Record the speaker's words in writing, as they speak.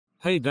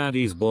Hey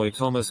daddy's boy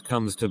Thomas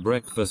comes to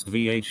breakfast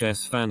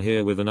VHS fan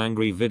here with an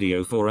angry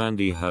video for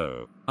Andy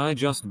Ho. I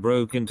just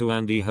broke into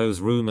Andy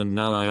Ho's room and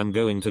now I am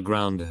going to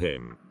ground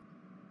him.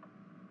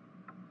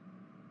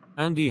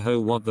 Andy Ho,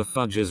 what the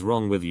fudge is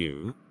wrong with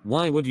you?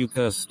 Why would you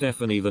curse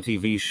Stephanie the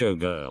TV show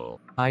girl?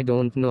 I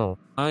don't know.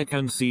 I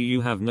can see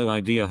you have no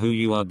idea who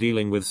you are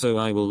dealing with, so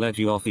I will let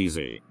you off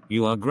easy.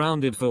 You are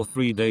grounded for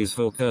 3 days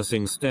for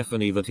cursing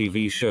Stephanie the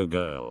TV show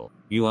girl.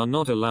 You are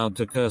not allowed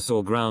to curse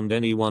or ground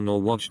anyone or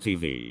watch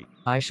TV.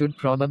 I should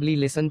probably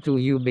listen to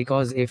you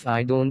because if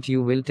I don't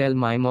you will tell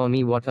my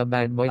mommy what a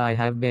bad boy I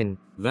have been.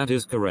 That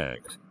is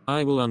correct.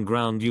 I will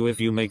unground you if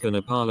you make an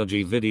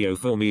apology video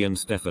for me and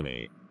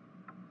Stephanie.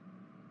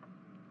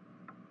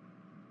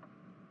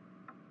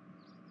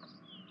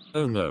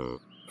 Oh no.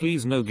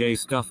 Please no gay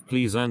stuff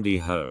please Andy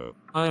Ho.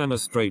 I am a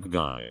straight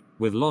guy,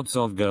 with lots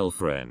of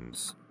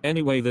girlfriends.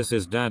 Anyway, this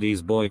is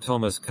daddy's boy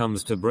Thomas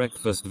comes to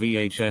breakfast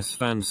VHS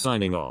fan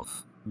signing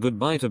off.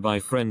 Goodbye to bye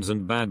friends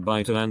and bad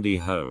bye to Andy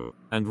Ho,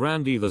 and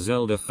Randy the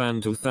Zelda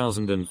fan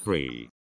 2003.